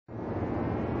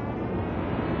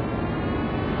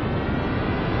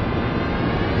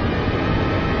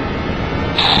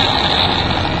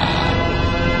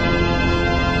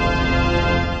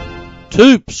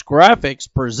Toups Graphics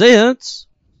presents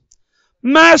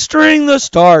Mastering the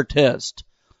Staar Test,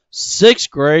 6th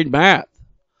grade math.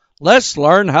 Let's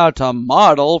learn how to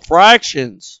model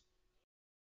fractions.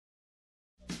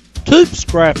 Toups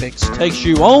Graphics takes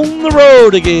you on the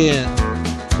road again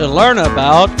to learn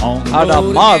about how to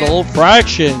model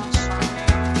fractions.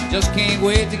 Just can't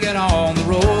wait to get on the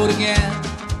road again.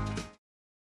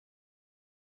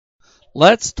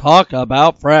 Let's talk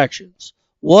about fractions.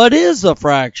 What is a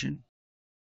fraction?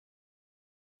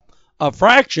 A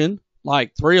fraction,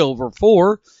 like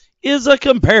 3/4, is a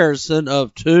comparison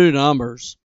of two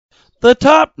numbers. The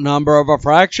top number of a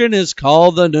fraction is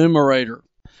called the numerator,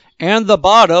 and the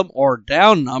bottom or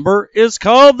down number is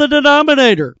called the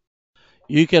denominator.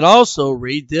 You can also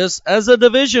read this as a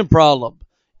division problem.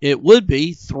 It would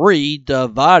be 3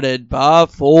 divided by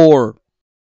 4.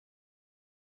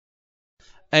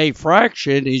 A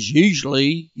fraction is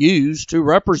usually used to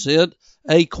represent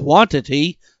a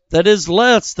quantity that is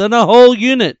less than a whole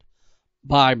unit.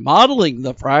 By modeling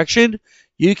the fraction,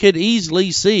 you can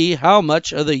easily see how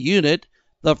much of the unit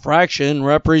the fraction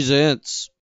represents.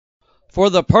 For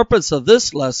the purpose of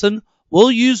this lesson,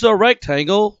 we'll use a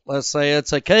rectangle, let's say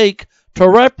it's a cake, to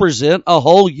represent a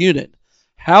whole unit.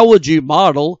 How would you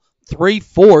model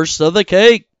 3/4 of the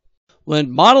cake?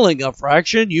 When modeling a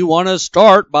fraction, you want to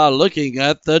start by looking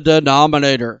at the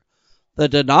denominator. The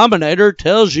denominator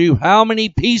tells you how many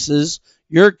pieces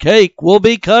your cake will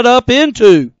be cut up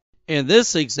into. In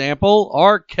this example,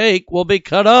 our cake will be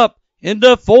cut up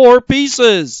into 4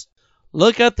 pieces.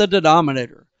 Look at the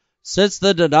denominator. Since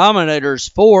the denominator is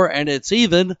 4 and it's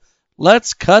even,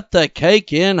 let's cut the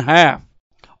cake in half.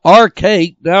 Our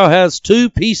cake now has 2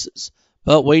 pieces,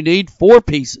 but we need 4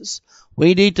 pieces.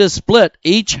 We need to split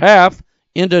each half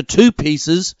into 2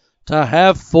 pieces to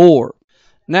have 4.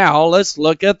 Now let's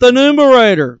look at the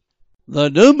numerator. The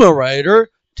numerator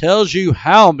tells you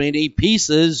how many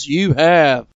pieces you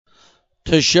have.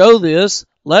 To show this,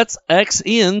 let's X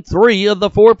in 3 of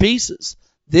the 4 pieces.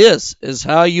 This is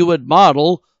how you would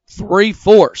model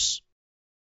 3/4.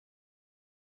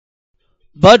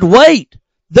 But wait,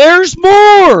 there's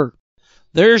more!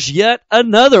 There's yet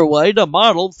another way to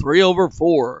model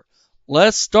 3/4.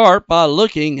 Let's start by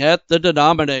looking at the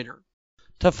denominator.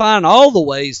 To find all the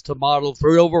ways to model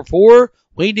 3/4,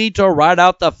 we need to write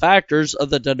out the factors of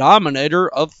the denominator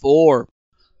of 4.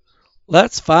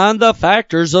 Let's find the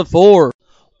factors of 4.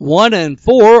 1 and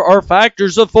 4 are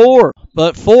factors of 4,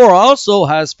 but 4 also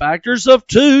has factors of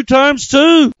 2 times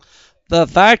 2. The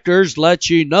factors let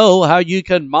you know how you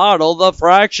can model the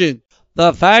fraction.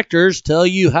 The factors tell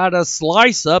you how to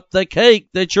slice up the cake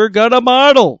that you're going to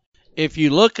model. If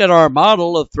you look at our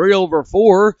model of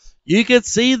 3/4, you can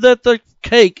see that the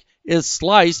cake is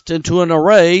sliced into an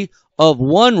array of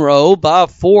 1 row by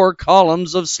 4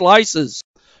 columns of slices.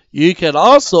 You can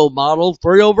also model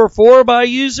 3/4 by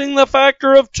using the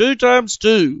factor of 2 times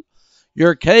 2.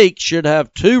 Your cake should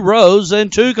have 2 rows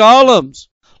and 2 columns.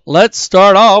 Let's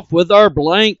start off with our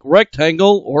blank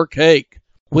rectangle or cake.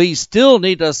 We still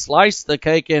need to slice the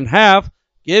cake in half,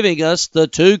 giving us the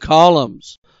 2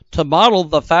 columns. To model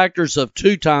the factors of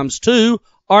 2 times 2,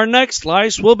 our next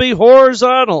slice will be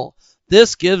horizontal.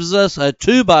 This gives us a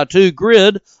 2 by 2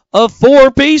 grid of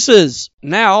 4 pieces.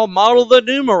 Now model the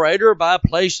numerator by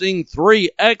placing 3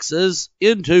 X's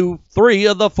into 3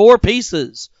 of the 4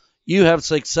 pieces. You have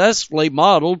successfully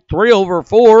modeled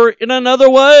 3/4 in another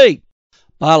way.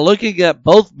 By looking at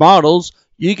both models,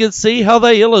 you can see how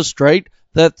they illustrate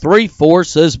that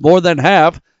 3/4 is more than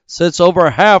half, since over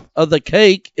half of the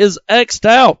cake is X'd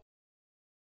out.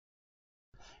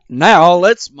 Now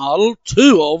let's model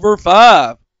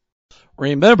 2/5.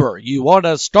 Remember, you want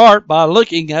to start by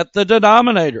looking at the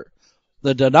denominator.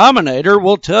 The denominator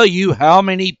will tell you how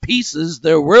many pieces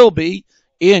there will be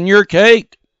in your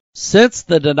cake. Since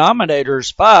the denominator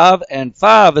is 5 and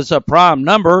 5 is a prime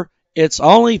number, its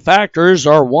only factors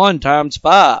are 1 times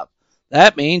 5.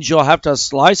 That means you'll have to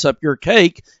slice up your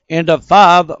cake into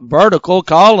 5 vertical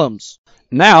columns.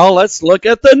 Now let's look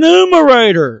at the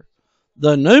numerator.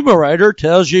 The numerator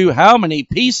tells you how many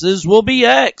pieces will be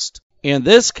X'd. In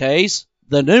this case,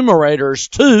 the numerator is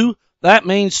 2. That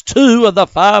means 2 of the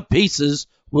 5 pieces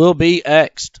will be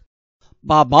X'd.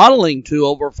 By modeling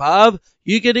 2/5,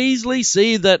 you can easily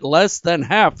see that less than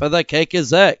half of the cake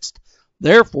is X'd.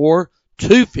 Therefore,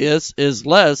 2/5 is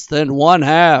less than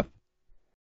 1/2.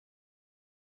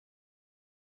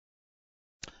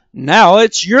 Now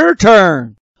it's your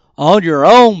turn. On your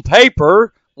own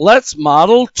paper, let's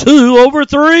model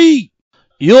 2/3.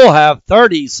 You'll have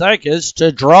 30 seconds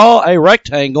to draw a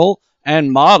rectangle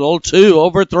and model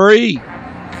 2/3.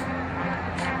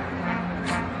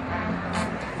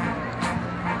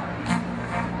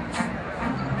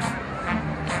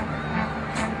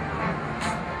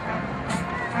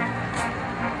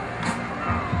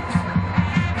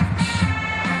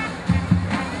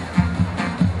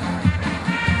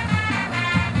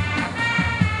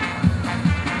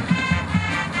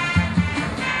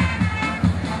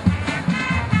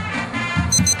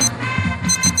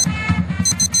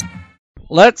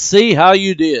 Let's see how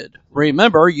you did.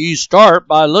 Remember, you start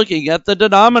by looking at the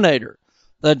denominator.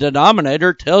 The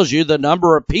denominator tells you the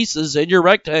number of pieces in your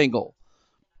rectangle.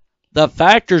 The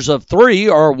factors of 3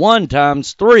 are 1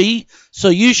 times 3, so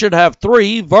you should have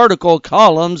 3 vertical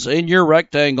columns in your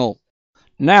rectangle.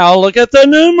 Now look at the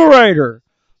numerator.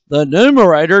 The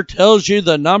numerator tells you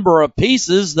the number of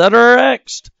pieces that are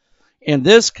x'd. In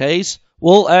this case,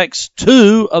 we'll x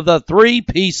 2 of the 3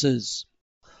 pieces.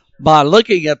 By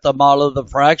looking at the model of the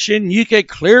fraction, you can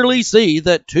clearly see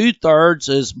that 2/3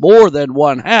 is more than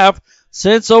 1/2,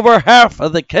 since over half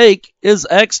of the cake is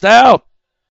x'd out.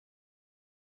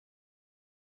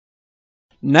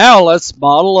 Now let's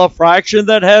model a fraction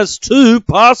that has 2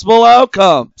 possible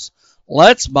outcomes.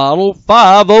 Let's model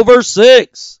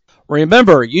 5/6.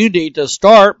 Remember, you need to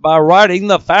start by writing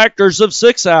the factors of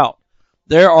 6 out.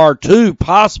 There are 2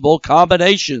 possible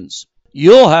combinations.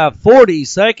 You'll have 40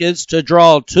 seconds to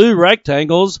draw 2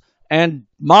 rectangles and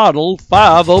model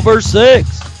 5/6.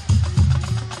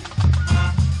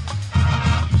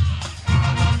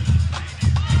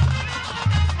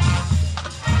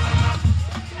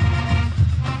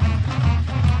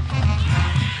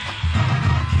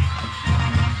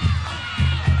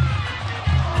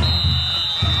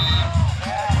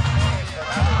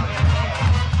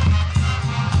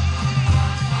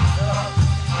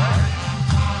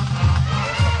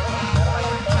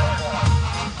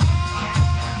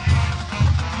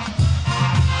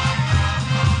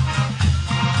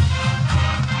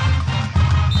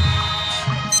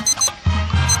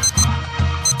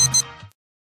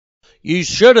 You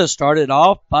should have started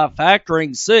off by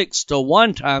factoring 6 to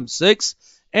 1 times 6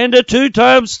 and to 2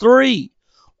 times 3.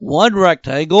 One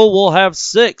rectangle will have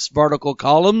 6 vertical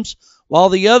columns, while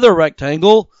the other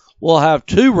rectangle will have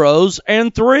 2 rows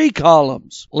and 3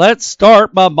 columns. Let's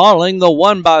start by modeling the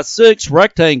 1/6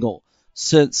 rectangle.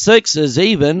 Since 6 is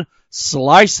even,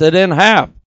 slice it in half.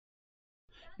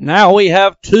 Now we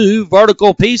have 2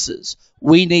 vertical pieces.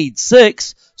 We need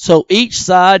 6, so each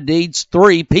side needs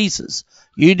 3 pieces.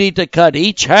 You need to cut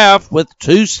each half with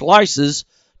 2 slices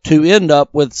to end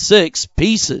up with 6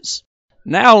 pieces.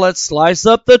 Now let's slice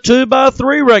up the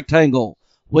 2/3 rectangle.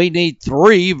 We need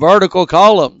 3 vertical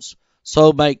columns,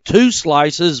 so make 2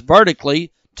 slices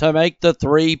vertically to make the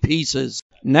 3 pieces.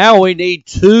 Now we need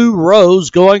 2 rows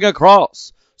going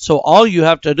across, so all you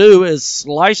have to do is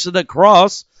slice it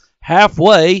across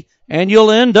halfway and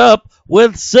you'll end up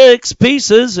with 6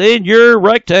 pieces in your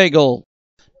rectangle.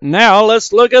 Now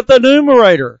let's look at the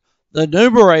numerator. The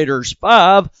numerator's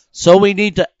 5, so we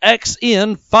need to X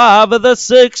in 5 of the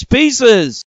 6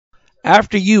 pieces.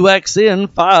 After you X in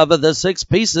 5 of the 6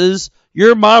 pieces,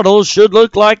 your model should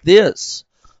look like this.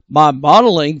 By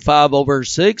modeling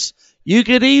 5/6, you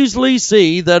can easily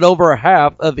see that over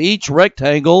half of each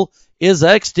rectangle is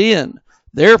X'd in.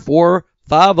 Therefore,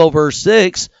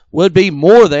 5/6 would be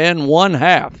more than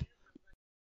 1/2.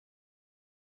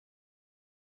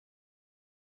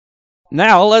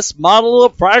 Now let's model a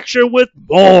fraction with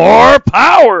more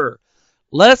power.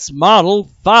 Let's model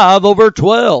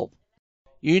 5/12.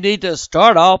 You need to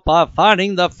start off by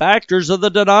finding the factors of the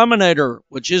denominator,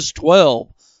 which is 12.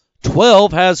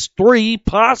 12 has 3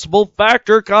 possible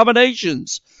factor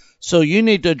combinations, so you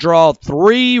need to draw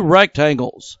 3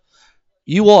 rectangles.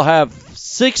 You will have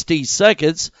 60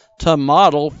 seconds to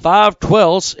model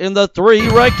 5/12 in the 3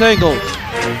 rectangles.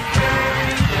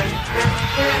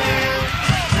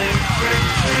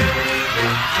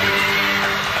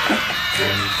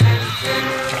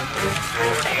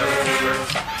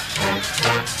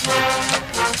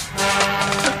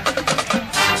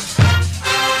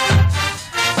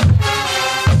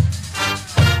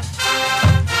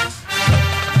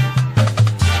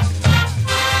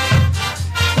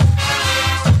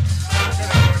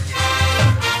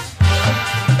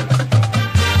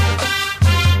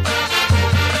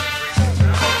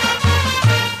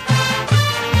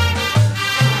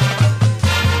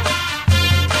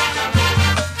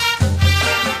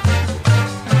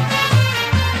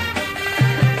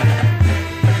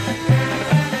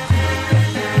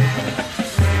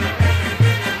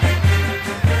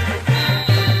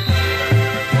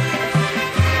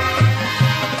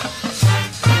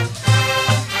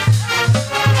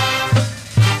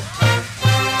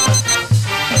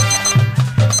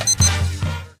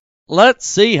 Let's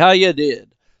see how you did.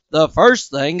 The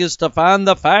first thing is to find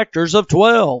the factors of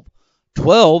 12.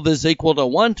 12 is equal to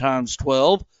 1 times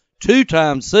 12, 2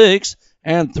 times 6,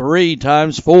 and 3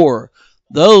 times 4.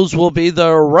 Those will be the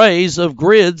arrays of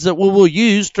grids that we will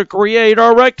use to create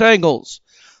our rectangles.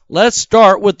 Let's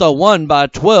start with the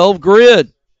 1/12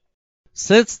 grid.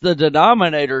 Since the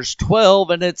denominator's 12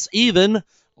 and it's even,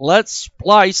 let's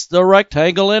splice the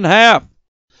rectangle in half.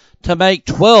 To make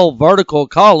 12 vertical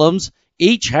columns,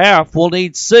 each half will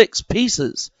need 6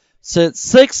 pieces. Since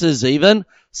 6 is even,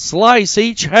 slice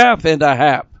each half into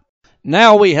half.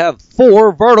 Now we have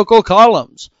 4 vertical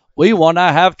columns. We want to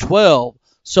have 12,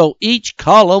 so each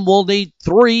column will need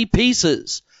 3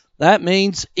 pieces. That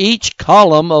means each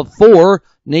column of 4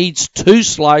 needs 2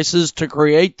 slices to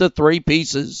create the 3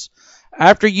 pieces.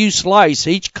 After you slice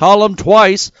each column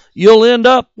twice, you'll end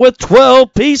up with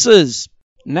 12 pieces.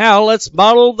 Now let's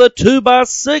model the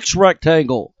 2x6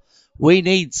 rectangle. We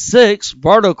need 6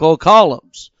 vertical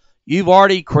columns. You've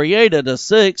already created a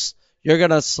 6. You're going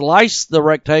to slice the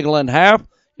rectangle in half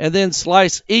and then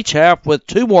slice each half with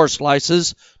 2 more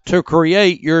slices to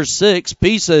create your 6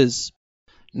 pieces.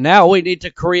 Now we need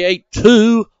to create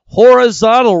 2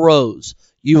 horizontal rows.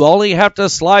 You only have to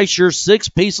slice your 6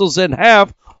 pieces in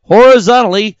half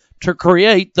horizontally to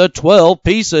create the 12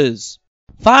 pieces.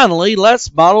 Finally,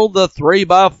 let's model the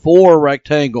 3x4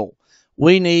 rectangle.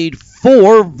 We need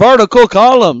 4 vertical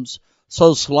columns,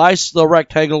 so slice the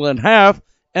rectangle in half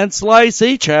and slice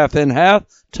each half in half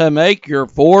to make your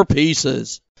 4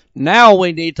 pieces. Now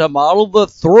we need to model the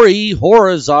 3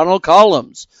 horizontal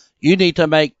columns. You need to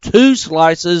make 2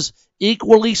 slices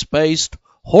equally spaced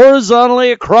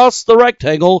horizontally across the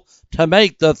rectangle to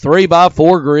make the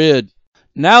 3x4 grid.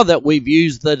 Now that we've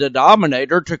used the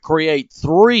denominator to create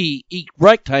 3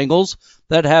 rectangles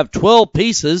that have 12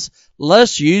 pieces,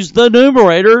 let's use the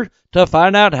numerator to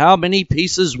find out how many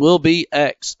pieces will be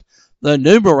x'd. The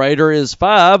numerator is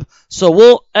 5, so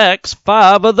we'll x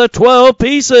 5 of the 12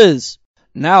 pieces.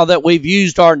 Now that we've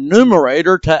used our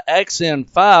numerator to x in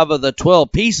 5 of the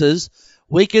 12 pieces,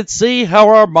 we can see how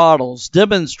our models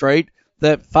demonstrate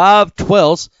that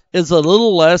 5/12 is a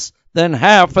little less than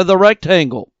half of the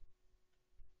rectangle.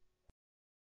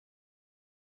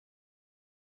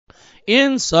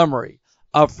 In summary,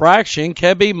 a fraction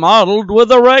can be modeled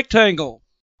with a rectangle.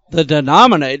 The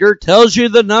denominator tells you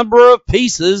the number of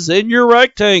pieces in your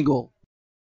rectangle.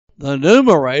 The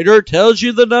numerator tells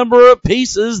you the number of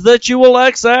pieces that you will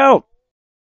x out.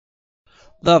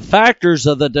 The factors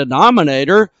of the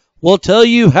denominator will tell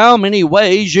you how many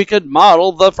ways you could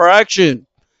model the fraction.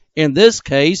 In this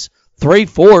case,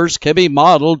 3/4 can be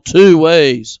modeled 2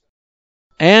 ways.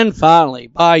 And finally,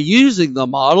 by using the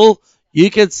model, you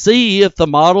can see if the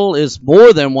model is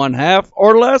more than 1/2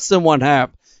 or less than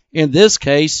 1/2. In this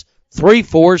case,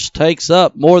 3/4 takes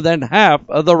up more than half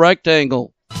of the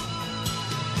rectangle.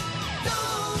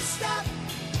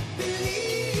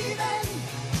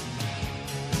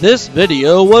 This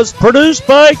video was produced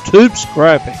by Toups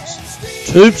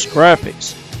Graphics. Toups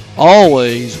Graphics.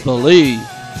 Always believe.